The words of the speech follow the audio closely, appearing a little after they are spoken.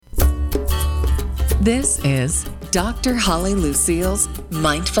This is Dr. Holly Lucille's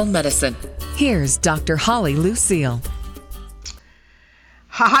Mindful Medicine. Here's Dr. Holly Lucille.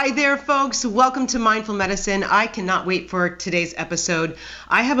 Hi there, folks. Welcome to Mindful Medicine. I cannot wait for today's episode.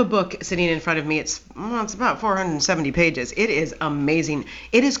 I have a book sitting in front of me. It's about 470 pages. It is amazing.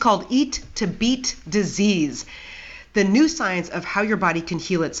 It is called Eat to Beat Disease, the new science of how your body can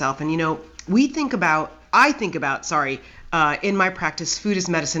heal itself. And I think about, in my practice, food is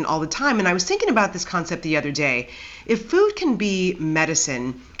medicine all the time. And I was thinking about this concept the other day. If food can be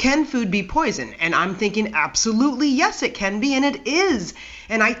medicine, can food be poison? And I'm thinking, absolutely, yes, it can be, and it is.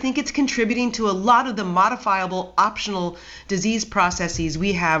 And I think it's contributing to a lot of the modifiable, optional disease processes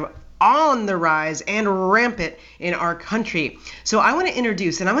we have on the rise and rampant in our country. So I want to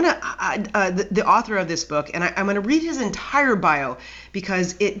introduce, and I'm going to, the author of this book, and I'm going to read his entire bio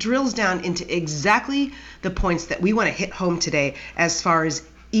because it drills down into exactly the points that we want to hit home today as far as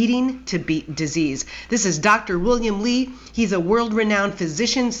eating to beat disease. This is Dr. William Li. He's a world-renowned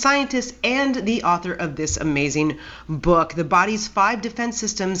physician, scientist, and the author of this amazing book, The Body's 5 Defense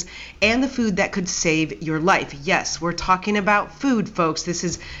Systems and the Food That Could Save Your Life. Yes, we're talking about food, folks. This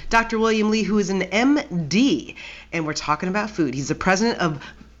is Dr. William Li, who is an MD, and we're talking about food. He's the president of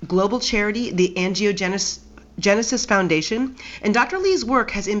global charity, the Angiogenesis Foundation, and Dr. Li's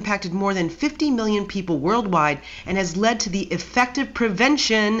work has impacted more than 50 million people worldwide and has led to the effective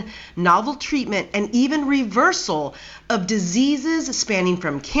prevention, novel treatment, and even reversal of diseases spanning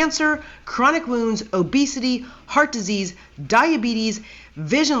from cancer, chronic wounds, obesity, heart disease, diabetes,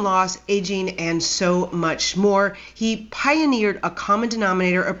 vision loss, aging, and so much more. He pioneered a common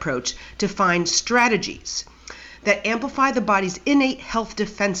denominator approach to find strategies that amplify the body's innate health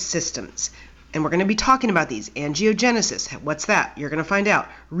defense systems. And we're going to be talking about these. Angiogenesis, what's that? You're going to find out.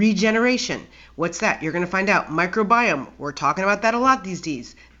 Regeneration, what's that? You're going to find out. Microbiome, we're talking about that a lot these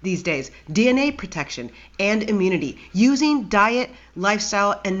days. DNA protection and immunity, using diet,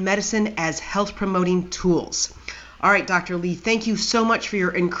 lifestyle, and medicine as health-promoting tools. All right, Dr. Li, thank you so much for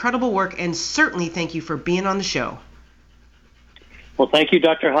your incredible work, and certainly thank you for being on the show. Well, thank you,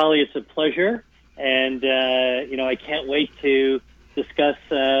 Dr. Holly. It's a pleasure, and I can't wait to discuss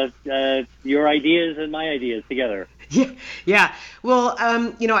your ideas and my ideas together. Yeah. Well,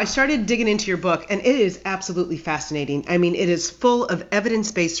 I started digging into your book, and it is absolutely fascinating. I mean, it is full of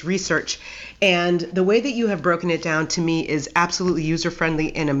evidence-based research, and the way that you have broken it down to me is absolutely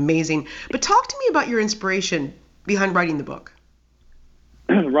user-friendly and amazing. But talk to me about your inspiration behind writing the book.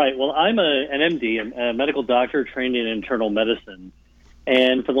 Right. Well, I'm an MD, a medical doctor trained in internal medicine.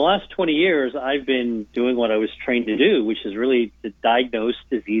 And for the last 20 years, I've been doing what I was trained to do, which is really to diagnose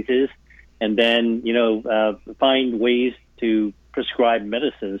diseases and then, find ways to prescribe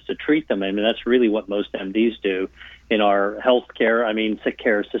medicines to treat them. I mean, that's really what most MDs do in our sick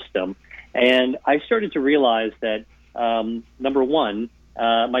care system. And I started to realize that, number one,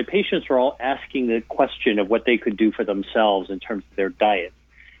 my patients were all asking the question of what they could do for themselves in terms of their diet.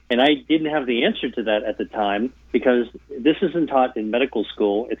 And I didn't have the answer to that at the time because this isn't taught in medical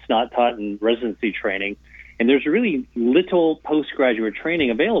school. It's not taught in residency training. And there's really little postgraduate training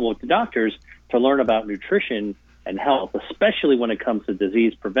available to doctors to learn about nutrition and health, especially when it comes to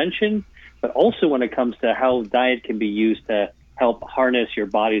disease prevention, but also when it comes to how diet can be used to help harness your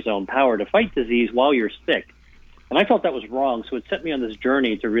body's own power to fight disease while you're sick. And I felt that was wrong. So it set me on this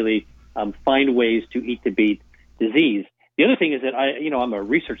journey to really find ways to eat to beat disease. The other thing is that I'm a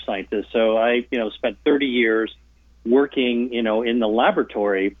research scientist, so I spent 30 years working in the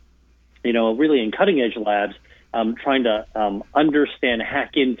laboratory, really in cutting edge labs, trying to understand,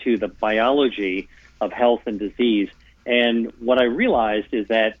 hack into the biology of health and disease. And what I realized is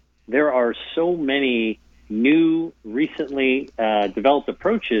that there are so many new, recently developed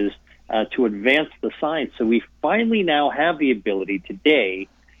approaches to advance the science. So we finally now have the ability today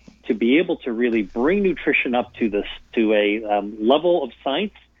to be able to really bring nutrition up to a level of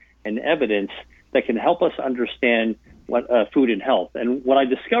science and evidence that can help us understand what food and health. And what I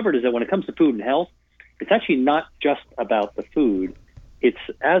discovered is that when it comes to food and health, it's actually not just about the food. It's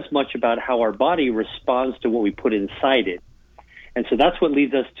as much about how our body responds to what we put inside it. And so that's what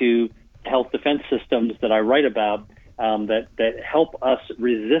leads us to health defense systems that I write about that help us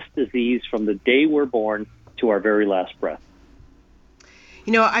resist disease from the day we're born to our very last breath.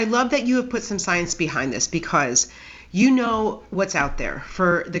 I love that you have put some science behind this because you know what's out there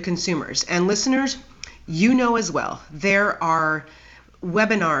for the consumers and listeners. You know as well, there are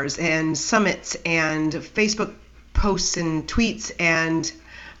webinars and summits and Facebook posts and tweets and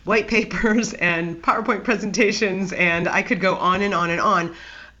white papers and PowerPoint presentations, and I could go on and on and on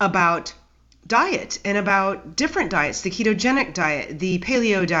about diet and about different diets, the ketogenic diet, the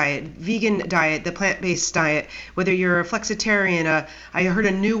paleo diet, vegan diet, the plant-based diet, whether you're a flexitarian. I heard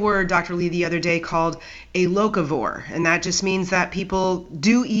a new word, Dr. Lee, the other day called a locavore, and that just means that people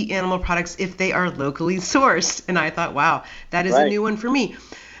do eat animal products if they are locally sourced. And I thought, wow, that is a new one for me.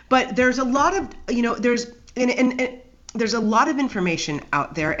 But there's a lot of, there's a lot of information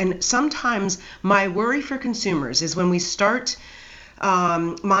out there, and sometimes my worry for consumers is when we start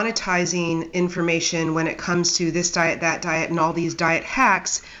monetizing information when it comes to this diet, that diet, and all these diet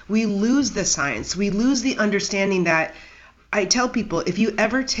hacks, we lose the science. We lose the understanding that I tell people, if you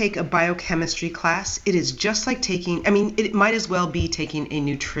ever take a biochemistry class, it is just like it might as well be taking a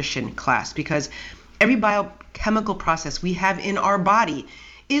nutrition class, because every biochemical process we have in our body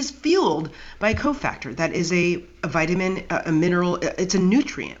is fueled by a cofactor that is a vitamin, a mineral. It's a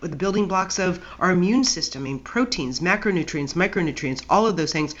nutrient with the building blocks of our immune system, proteins, macronutrients, micronutrients, all of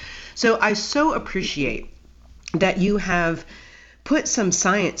those things. So I so appreciate that you have put some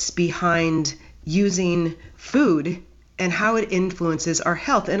science behind using food and how it influences our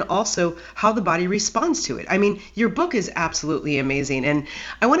health, and also how the body responds to it. I mean, your book is absolutely amazing, and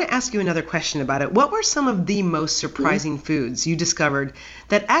I want to ask you another question about it. What were some of the most surprising foods you discovered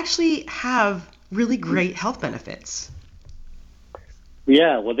that actually have really great health benefits?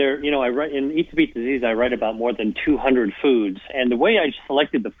 Yeah, well, I write in Eat to Beat Disease. I write about more than 200 foods, and the way I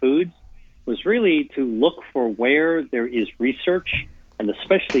selected the foods was really to look for where there is research, and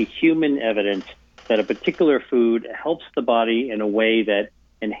especially human evidence, that a particular food helps the body in a way that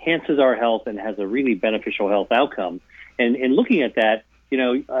enhances our health and has a really beneficial health outcome. And in looking at that,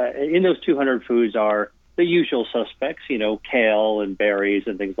 in those 200 foods are the usual suspects, kale and berries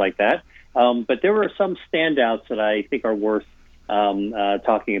and things like that. But there were some standouts that I think are worth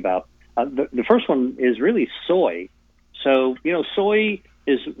talking about. The first one is really soy. So, soy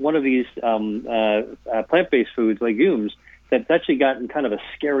is one of these plant-based foods, legumes, that's actually gotten kind of a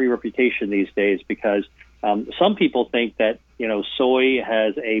scary reputation these days, because some people think that, soy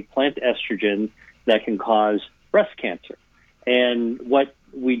has a plant estrogen that can cause breast cancer. And what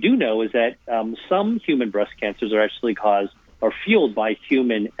we do know is that some human breast cancers are actually caused or fueled by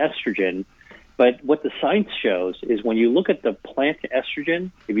human estrogen. But what the science shows is when you look at the plant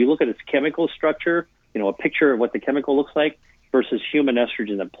estrogen, if you look at its chemical structure, a picture of what the chemical looks like versus human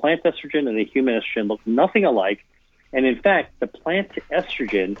estrogen, the plant estrogen and the human estrogen look nothing alike. And in fact, the plant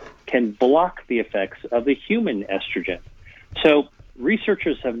estrogen can block the effects of the human estrogen. So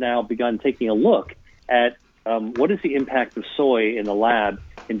researchers have now begun taking a look at what is the impact of soy in the lab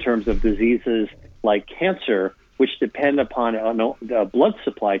in terms of diseases like cancer, which depend upon a blood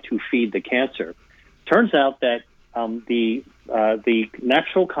supply to feed the cancer. Turns out that the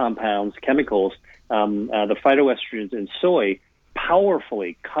natural compounds, chemicals, the phytoestrogens in soy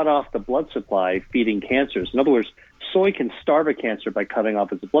powerfully cut off the blood supply feeding cancers. In other words, soy can starve a cancer by cutting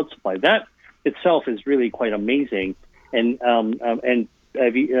off its blood supply. That itself is really quite amazing. And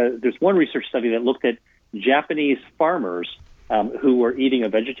there's one research study that looked at Japanese farmers who were eating a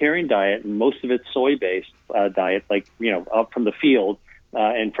vegetarian diet, and most of it soy-based diet, up from the field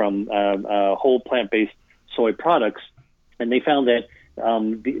and from whole plant-based soy products. And they found that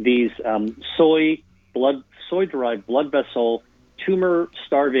these soy-derived blood vessel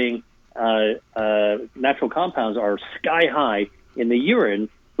tumor-starving natural compounds are sky high in the urine,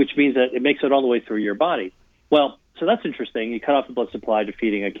 which means that it makes it all the way through your body. Well, so that's interesting. You cut off the blood supply to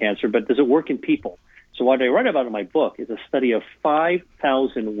feeding a cancer, but does it work in people? So what I write about in my book is a study of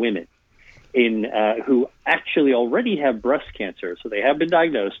 5,000 women who actually already have breast cancer. So they have been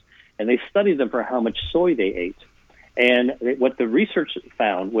diagnosed, and they studied them for how much soy they ate. And what the research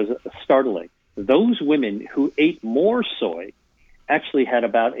found was startling. Those women who ate more soy actually had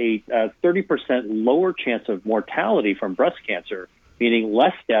about a 30% lower chance of mortality from breast cancer, meaning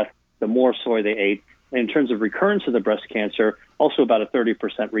less death the more soy they ate. And in terms of recurrence of the breast cancer, also about a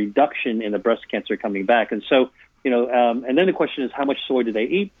 30% reduction in the breast cancer coming back. And so, and then the question is, how much soy do they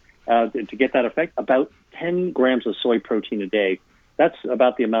eat to get that effect? About 10 grams of soy protein a day. That's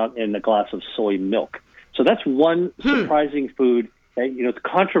about the amount in a glass of soy milk. So that's one surprising food that, it's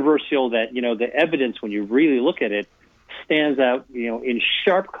controversial that, the evidence, when you really look at it, stands out, in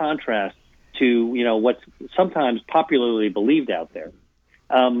sharp contrast to, what's sometimes popularly believed out there.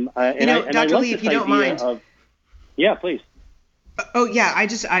 Dr. Lee, if you don't mind. Yeah, please. Oh, yeah.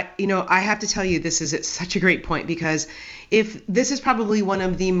 I have to tell you, this is such a great point, because if this is probably one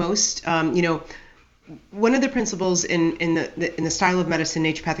of the most, one of the principles in the style of medicine,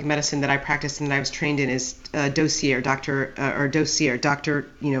 naturopathic medicine that I practiced and that I was trained in is docere, doctor, or docere, doctor.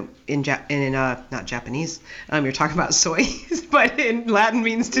 Not Japanese. You're talking about soy, but in Latin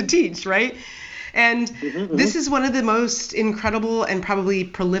means to teach, right? And this is one of the most incredible and probably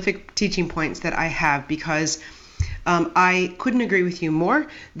prolific teaching points that I have, because I couldn't agree with you more.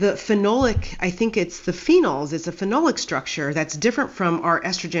 The phenolic, I think it's the phenols, it's a phenolic structure that's different from our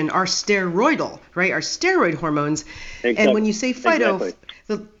estrogen, our steroidal, right? Our steroid hormones. Exactly. And when you say phyto,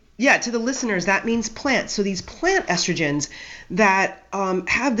 to the listeners, that means plants. So these plant estrogens that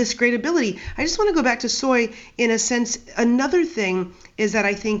have this great ability. I just want to go back to soy in a sense. Another thing is that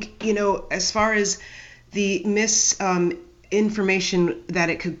I think, as far as the information that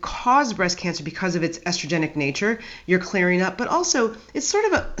it could cause breast cancer because of its estrogenic nature, you're clearing up, but also it's sort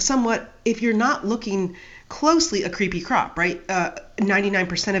of a somewhat, if you're not looking closely, a creepy crop, right?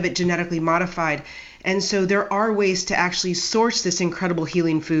 99% of it genetically modified. And so there are ways to actually source this incredible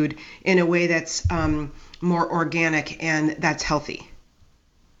healing food in a way that's more organic and that's healthy.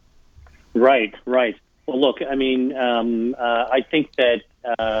 Right. Well, look, I mean, I think that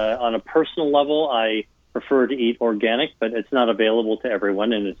on a personal level, I prefer to eat organic, but it's not available to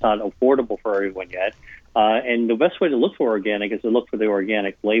everyone and it's not affordable for everyone yet. And the best way to look for organic is to look for the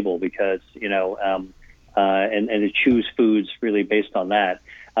organic label, because, and to choose foods really based on that.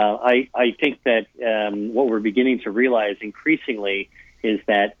 I think that what we're beginning to realize increasingly is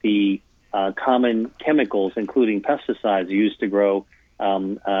that the common chemicals, including pesticides used to grow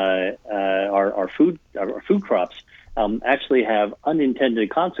our food crops, actually have unintended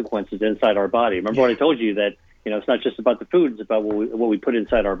consequences inside our body. Remember what I told you, that it's not just about the food; it's about what we put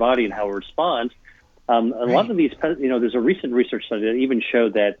inside our body and how it responds. A lot of these, there's a recent research study that even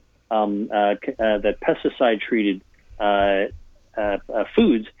showed that that pesticide-treated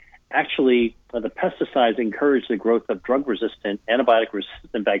foods actually, the pesticides encourage the growth of drug-resistant,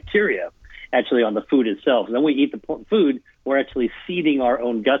 antibiotic-resistant bacteria actually on the food itself. And then we eat the food, we're actually seeding our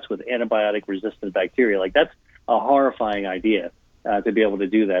own guts with antibiotic-resistant bacteria. Like, that's a horrifying idea to be able to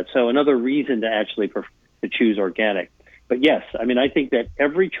do that. So another reason to actually to choose organic. But yes, I mean, I think that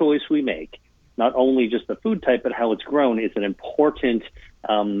every choice we make, not only just the food type, but how it's grown, is an important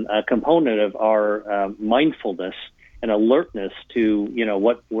component of our mindfulness and alertness to,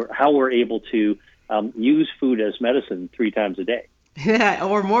 how we're able to use food as medicine 3 times a day. Yeah,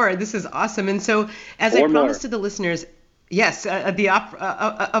 or more. This is awesome. And so, as I promised to the listeners, yes,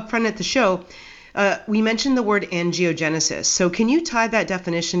 up front at the show, we mentioned the word angiogenesis. So can you tie that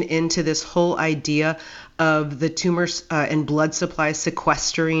definition into this whole idea of the tumor and blood supply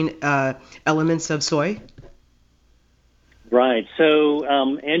sequestering elements of soy? Right. So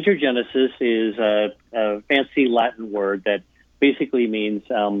angiogenesis is a fancy Latin word that basically means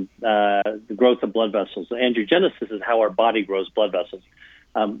the growth of blood vessels. Angiogenesis is how our body grows blood vessels.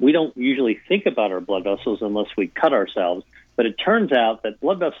 We don't usually think about our blood vessels unless we cut ourselves, but it turns out that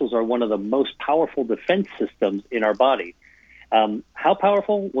blood vessels are one of the most powerful defense systems in our body. How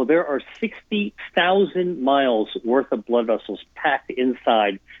powerful? Well, there are 60,000 miles worth of blood vessels packed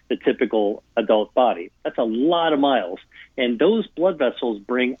inside the typical adult body. That's a lot of miles. And those blood vessels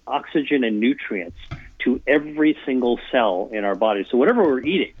bring oxygen and nutrients to every single cell in our body. So whatever we're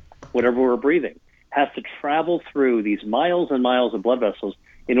eating, whatever we're breathing, has to travel through these miles and miles of blood vessels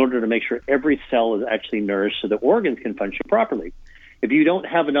in order to make sure every cell is actually nourished so the organs can function properly. If you don't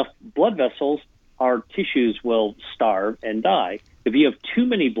have enough blood vessels, our tissues will starve and die. If you have too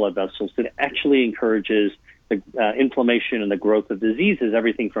many blood vessels, it actually encourages the inflammation and the growth of diseases,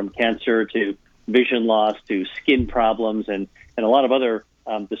 everything from cancer to vision loss to skin problems and a lot of other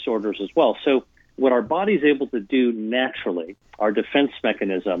disorders as well. So what our body is able to do naturally, our defense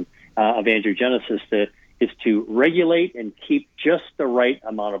mechanism of angiogenesis, is to regulate and keep just the right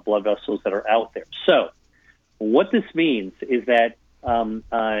amount of blood vessels that are out there. So what this means is that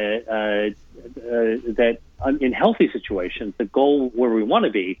that in healthy situations, the goal where we want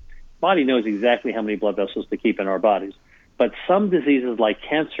to be, body knows exactly how many blood vessels to keep in our bodies. But some diseases like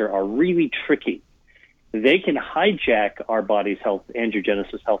cancer are really tricky. They can hijack our body's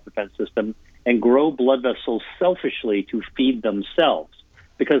angiogenesis health defense system and grow blood vessels selfishly to feed themselves.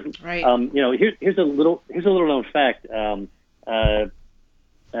 Because right. Here's a little known fact, Dr.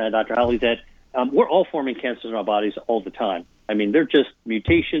 Holly, that we're all forming cancers in our bodies all the time. I mean, they're just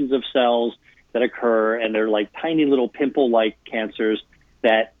mutations of cells that occur, and they're like tiny little pimple-like cancers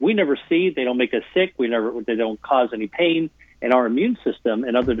that we never see. They don't make us sick. They don't cause any pain. And our immune system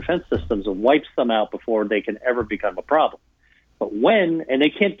and other defense systems wipes them out before they can ever become a problem. But they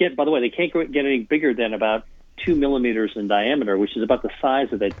can't get any bigger than about 2 millimeters in diameter, which is about the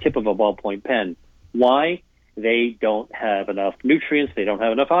size of the tip of a ballpoint pen. Why? They don't have enough nutrients. They don't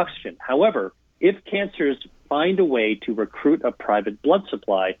have enough oxygen. However, if cancers find a way to recruit a private blood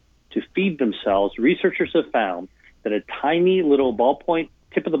supply to feed themselves, researchers have found that a tiny little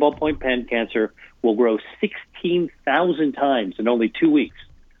tip of the ballpoint pen cancer will grow 16,000 times in only 2 weeks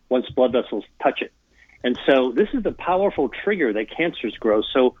once blood vessels touch it. And so this is the powerful trigger that cancers grow.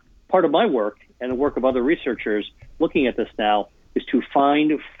 So part of my work and the work of other researchers looking at this now is to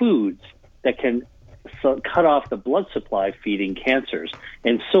find foods that can cut off the blood supply feeding cancers.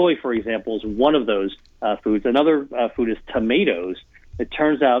 And soy, for example, is one of those foods. Another food is tomatoes. It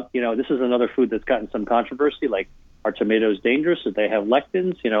turns out, this is another food that's gotten some controversy, like, are tomatoes dangerous? Do they have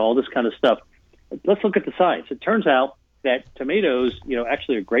lectins? All this kind of stuff. Let's look at the science. It turns out that tomatoes,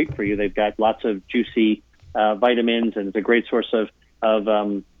 actually are great for you. They've got lots of juicy vitamins, and it's a great source of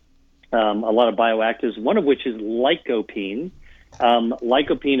a lot of bioactives, one of which is lycopene.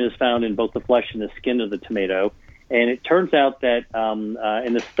 Lycopene is found in both the flesh and the skin of the tomato. And it turns out that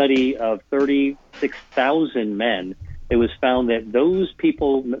in the study of 36,000 men, it was found that those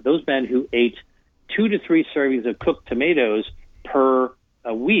men who ate 2 to 3 servings of cooked tomatoes per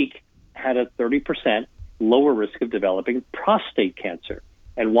a week had a 30% lower risk of developing prostate cancer.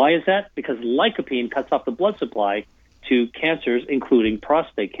 And why is that? Because lycopene cuts off the blood supply to cancers, including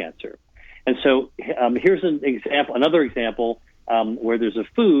prostate cancer. And so here's another example where there's a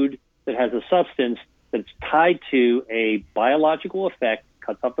food that has a substance that's tied to a biological effect,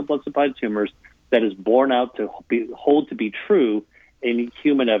 cuts off the blood supply to tumors, that is borne out to hold to be true in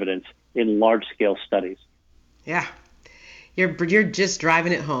human evidence in large-scale studies. Yeah, you're just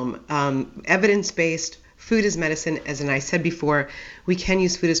driving it home. Evidence-based, food is medicine. As I said before, we can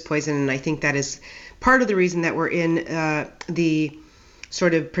use food as poison, and I think that is part of the reason that we're in the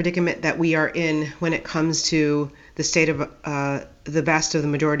sort of predicament that we are in when it comes to the state of the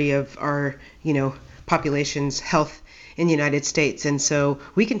majority of our, population's health in the United States. And so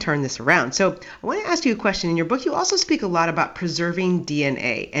we can turn this around. So I want to ask you a question. In your book, you also speak a lot about preserving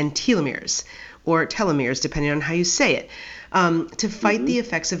DNA and telomeres, or telomeres, depending on how you say it, to fight the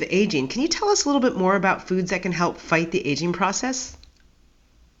effects of aging. Can you tell us a little bit more about foods that can help fight the aging process?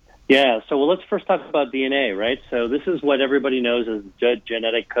 Yeah, so let's first talk about DNA, right? So this is what everybody knows as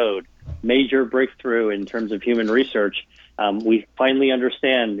genetic code, major breakthrough in terms of human research. We finally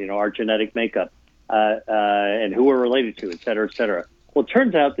understand, our genetic makeup and who we're related to, et cetera, et cetera. Well, it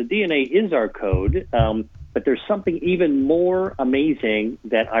turns out the DNA is our code, but there's something even more amazing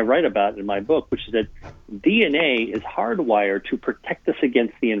that I write about in my book, which is that DNA is hardwired to protect us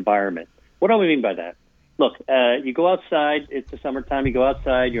against the environment. What do I mean by that? Look, you go outside, it's the summertime, you go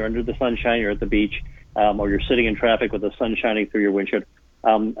outside, you're under the sunshine, you're at the beach, or you're sitting in traffic with the sun shining through your windshield.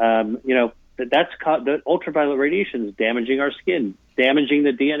 The ultraviolet radiation is damaging our skin, damaging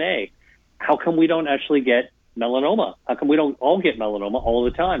the DNA. How come we don't actually get melanoma? How come we don't all get melanoma all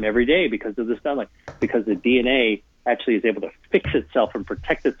the time, every day, because of this sunlight? Because the DNA actually is able to fix itself and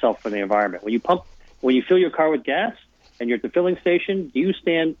protect itself from the environment. When you fill your car with gas and you're at the filling station, do you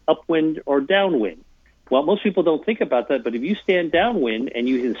stand upwind or downwind? Well, most people don't think about that, but if you stand downwind and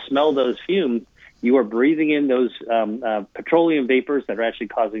you can smell those fumes, you are breathing in those petroleum vapors that are actually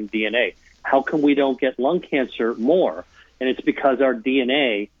causing DNA. How come we don't get lung cancer more? And it's because our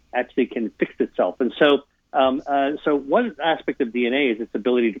DNA actually can fix itself. And so one aspect of DNA is its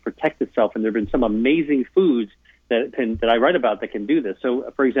ability to protect itself, and there have been some amazing foods that I write about that can do this.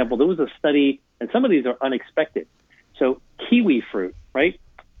 So, for example, there was a study, and some of these are unexpected. So kiwi fruit, right?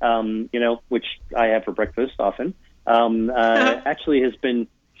 Which I have for breakfast often, actually has been.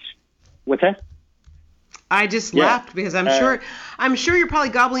 What's that? I just laughed because I'm sure you're probably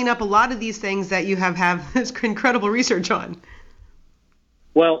gobbling up a lot of these things that you have this incredible research on.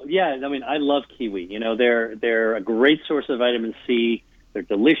 Well, yeah, I mean, I love kiwi. They're a great source of vitamin C. They're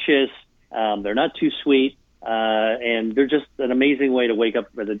delicious. They're not too sweet, and they're just an amazing way to wake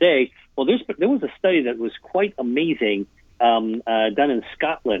up for the day. Well, there was a study that was quite amazing done in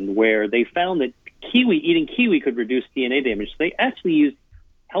Scotland where they found that eating kiwi could reduce DNA damage. So they actually used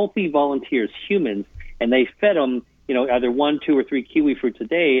healthy volunteers, humans, and they fed them, either 1, 2, or 3 kiwi fruits a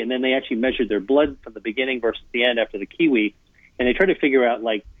day, and then they actually measured their blood from the beginning versus the end after the kiwi. And they try to figure out,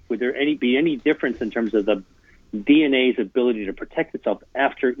 would there be any difference in terms of the DNA's ability to protect itself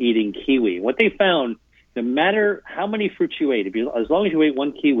after eating kiwi? What they found, no matter how many fruits you ate, as long as you ate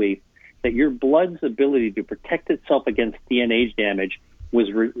 1 kiwi, that your blood's ability to protect itself against DNA damage was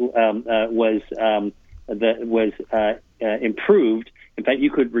improved. In fact,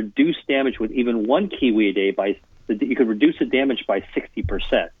 you could reduce damage with even 1 kiwi a day you could reduce the damage by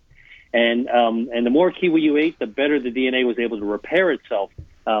 60%. And the more kiwi you ate, the better the DNA was able to repair itself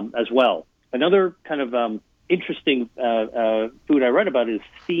as well. Another kind of interesting food I read about is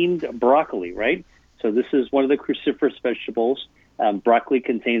steamed broccoli, right? So this is one of the cruciferous vegetables. Broccoli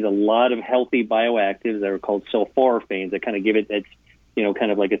contains a lot of healthy bioactives that are called sulforaphanes that kind of give it its,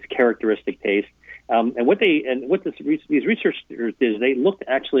 kind of like its characteristic taste. These researchers did is they looked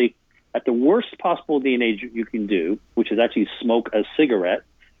actually at the worst possible DNA you can do, which is actually smoke a cigarette,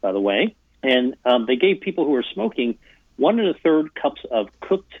 by the way. And they gave people who were smoking 1 1/3 cups of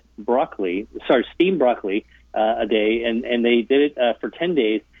steamed broccoli a day, and they did it for 10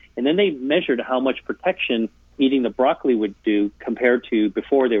 days. And then they measured how much protection eating the broccoli would do compared to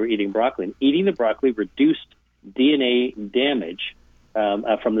before they were eating broccoli. And eating the broccoli reduced DNA damage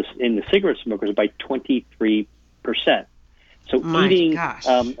in the cigarette smokers by 23%. So eating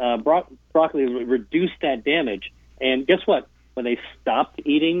broccoli reduced that damage. And guess what? When they stopped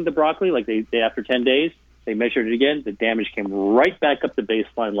eating the broccoli, like they after 10 days, they measured it again. The damage came right back up to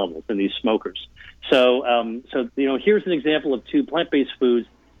baseline levels in these smokers. So here's an example of two plant-based foods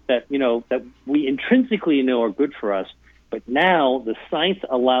that we intrinsically know are good for us, but now the science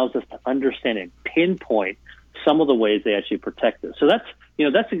allows us to understand and pinpoint some of the ways they actually protect us. So that's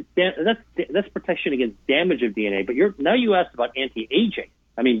protection against damage of DNA. But now you asked about anti-aging.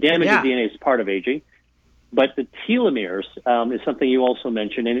 I mean, damage of DNA is part of aging, but the telomeres is something you also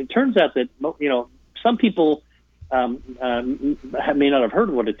mentioned, and it turns out that some people may not have heard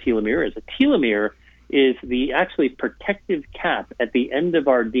of what a telomere is. A telomere is the actually protective cap at the end of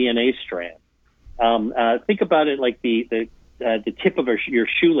our DNA strand. Think about it like the tip of your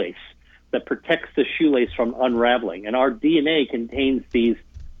shoelace that protects the shoelace from unraveling. And our DNA contains these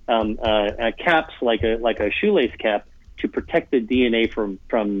caps like a shoelace cap to protect the DNA from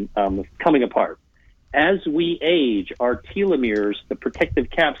coming apart. As we age, our telomeres, the protective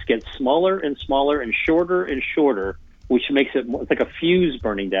caps, get smaller and smaller and shorter, which makes it's like a fuse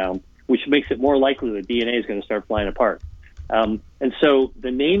burning down, which makes it more likely that DNA is going to start flying apart. And so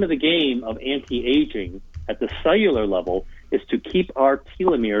the name of the game of anti-aging at the cellular level is to keep our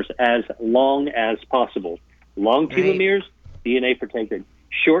telomeres as long as possible. Long telomeres, DNA protected.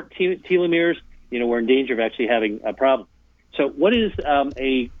 Short telomeres, we're in danger of actually having a problem. So what is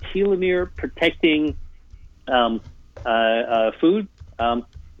a telomere protecting food?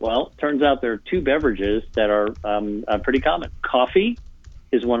 Well, turns out there are two beverages that are pretty common. Coffee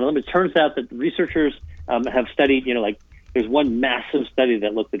is one of them. It turns out that researchers have studied, there's one massive study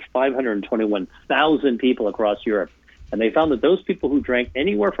that looked at 521,000 people across Europe. And they found that those people who drank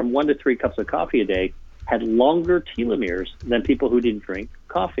anywhere from 1 to 3 cups of coffee a day had longer telomeres than people who didn't drink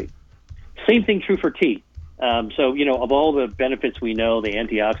coffee. Same thing true for tea. So, of all the benefits we know, the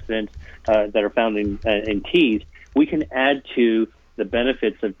antioxidants that are found in teas, we can add to the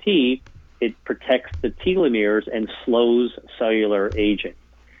benefits of tea. It protects the telomeres and slows cellular aging.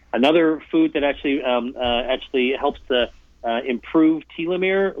 Another food that actually helps to improve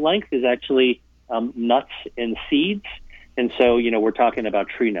telomere length is actually nuts and seeds. And so, we're talking about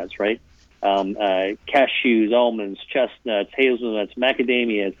tree nuts, right? Cashews, almonds, chestnuts, hazelnuts,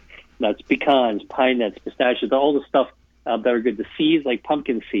 macadamias, nuts, pecans, pine nuts, pistachios, all the stuff that are good. The seeds, like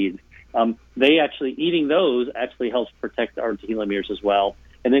pumpkin seeds, eating those actually helps protect our telomeres as well.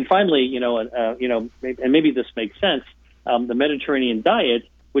 And then finally, and maybe this makes sense, the Mediterranean diet,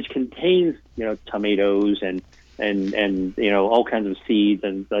 which contains, tomatoes and all kinds of seeds,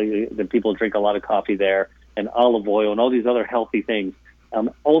 and the people drink a lot of coffee there, and olive oil and all these other healthy things,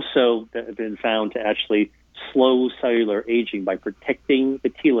 also have been found to actually slow cellular aging by protecting the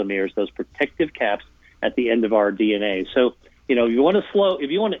telomeres, those protective caps at the end of our DNA. So, if you want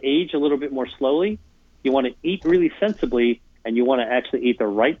to age a little bit more slowly, you want to eat really sensibly, and you want to actually eat the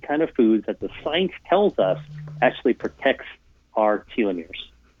right kind of foods that the science tells us actually protects our telomeres.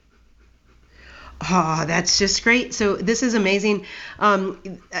 Oh, that's just great. So this is amazing.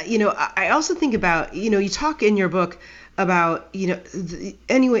 I also think about, you talk in your book about,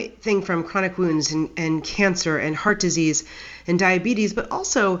 anything from chronic wounds and cancer and heart disease and diabetes, but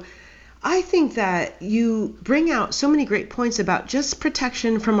also I think that you bring out so many great points about just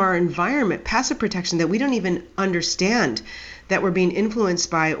protection from our environment, passive protection that we don't even understand that we're being influenced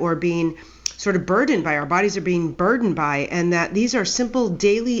by or being sort of burdened by, our bodies are being burdened by, and that these are simple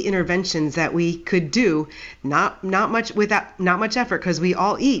daily interventions that we could do, not much effort, because we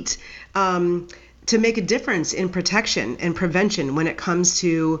all eat, to make a difference in protection and prevention when it comes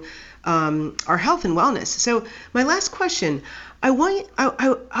to our health and wellness. So my last question,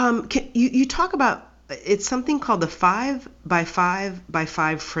 you talk about, it's something called the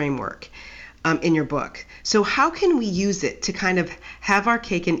 5x5x5 framework in your book. So how can we use it to kind of have our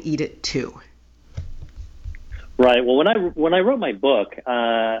cake and eat it too? Right. Well, when I wrote my book,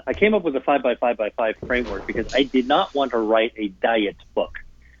 I came up with a 5x5x5 framework because I did not want to write a diet book.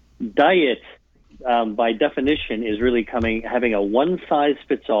 Diet, by definition, is really having a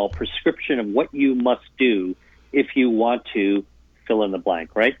one-size-fits-all prescription of what you must do if you want to fill in the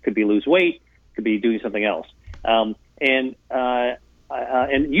blank. Right? Could be lose weight, could be doing something else, and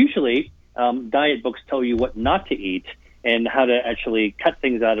usually diet books tell you what not to eat and how to actually cut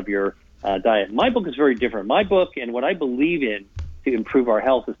things out of your diet. My book is very different. My book, and what I believe in to improve our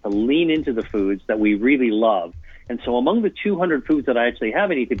health, is to lean into the foods that we really love. And so among the 200 foods that I actually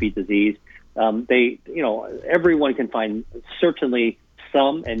have in Eat to Beat Disease, everyone can find certainly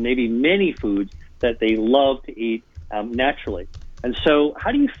some and maybe many foods that they love to eat naturally. And so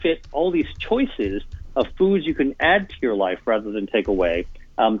how do you fit all these choices of foods you can add to your life rather than take away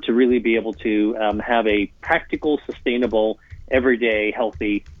to really be able to have a practical, sustainable, everyday,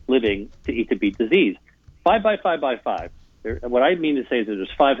 healthy living to Eat to Beat Disease? 5x5x5. What I mean to say is that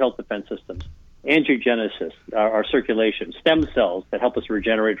there's 5 health defense systems: angiogenesis, our circulation; stem cells that help us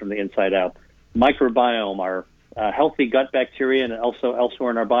regenerate from the inside out; microbiome, our healthy gut bacteria, and also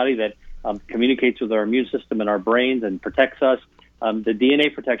elsewhere in our body that communicates with our immune system and our brains and protects us; the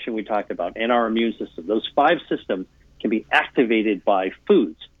DNA protection we talked about, and our immune system. Those 5 systems can be activated by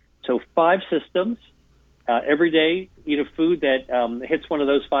foods. So 5 systems. Every day, eat a food that hits one of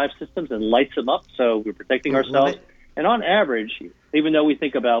those 5 systems and lights them up, so we're protecting ourselves. And on average, even though we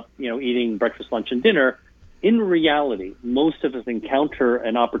think about eating breakfast, lunch, and dinner, in reality, most of us encounter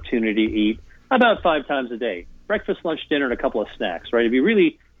an opportunity to eat about 5 times a day: breakfast, lunch, dinner, and a couple of snacks. Right? If you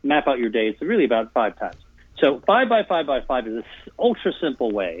really map out your day, it's really about 5 times. So 5x5x5 is this ultra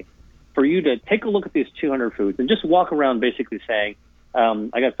simple way for you to take a look at these 200 foods and just walk around basically saying,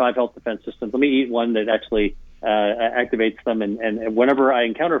 I got 5 health defense systems. Let me eat one that actually activates them. And whenever I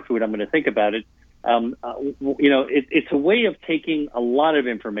encounter food, I'm going to think about it. It's a way of taking a lot of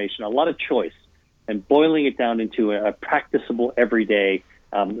information, a lot of choice, and boiling it down into a practicable everyday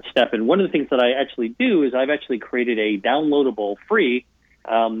step. And one of the things that I actually do is I've actually created a downloadable free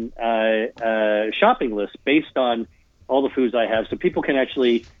shopping list based on all the foods I have, so people can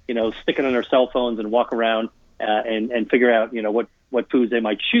actually stick it on their cell phones and walk around and figure out what foods they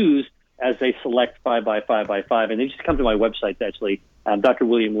might choose as they select 5x5x5. And they just come to my website, actually, Dr.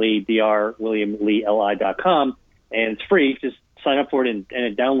 William Li, drwilliamleeli.com, and it's free. Just sign up for it and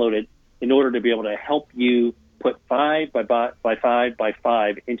download it in order to be able to help you put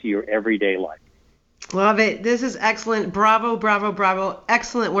 5x5x5 into your everyday life. Love it. This is excellent. Bravo, bravo, bravo.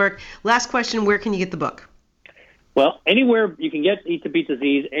 Excellent work. Last question, where can you get the book? Well, anywhere you can get Eat to Beat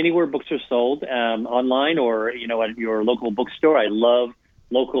Disease, anywhere books are sold, online or, at your local bookstore. I love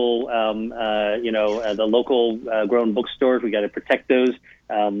local, the local grown bookstores. We got to protect those.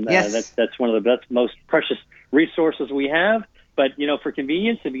 Yes. That's one of the best, most precious resources we have. But, for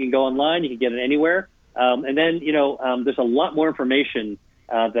convenience, if you can go online, you can get it anywhere. And then, there's a lot more information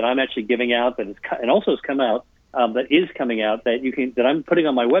that I'm actually giving out and also has come out, that is coming out that I'm putting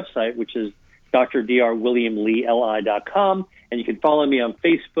on my website, which is drwilliamleeli.com, and you can follow me on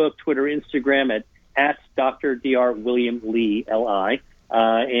Facebook, Twitter, Instagram at Dr. drwilliamleeli.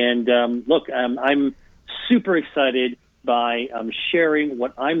 Look, I'm super excited by sharing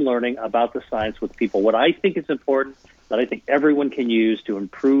what I'm learning about the science with people, what I think is important, that I think everyone can use to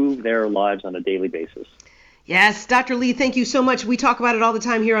improve their lives on a daily basis. Yes, Dr. Li, thank you so much. We talk about it all the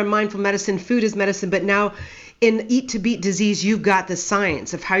time here on Mindful Medicine. Food is medicine, but now in Eat to Beat Disease, you've got the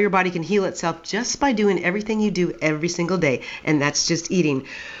science of how your body can heal itself just by doing everything you do every single day, and that's just eating.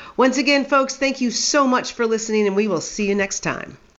 Once again, folks, thank you so much for listening, and we will see you next time.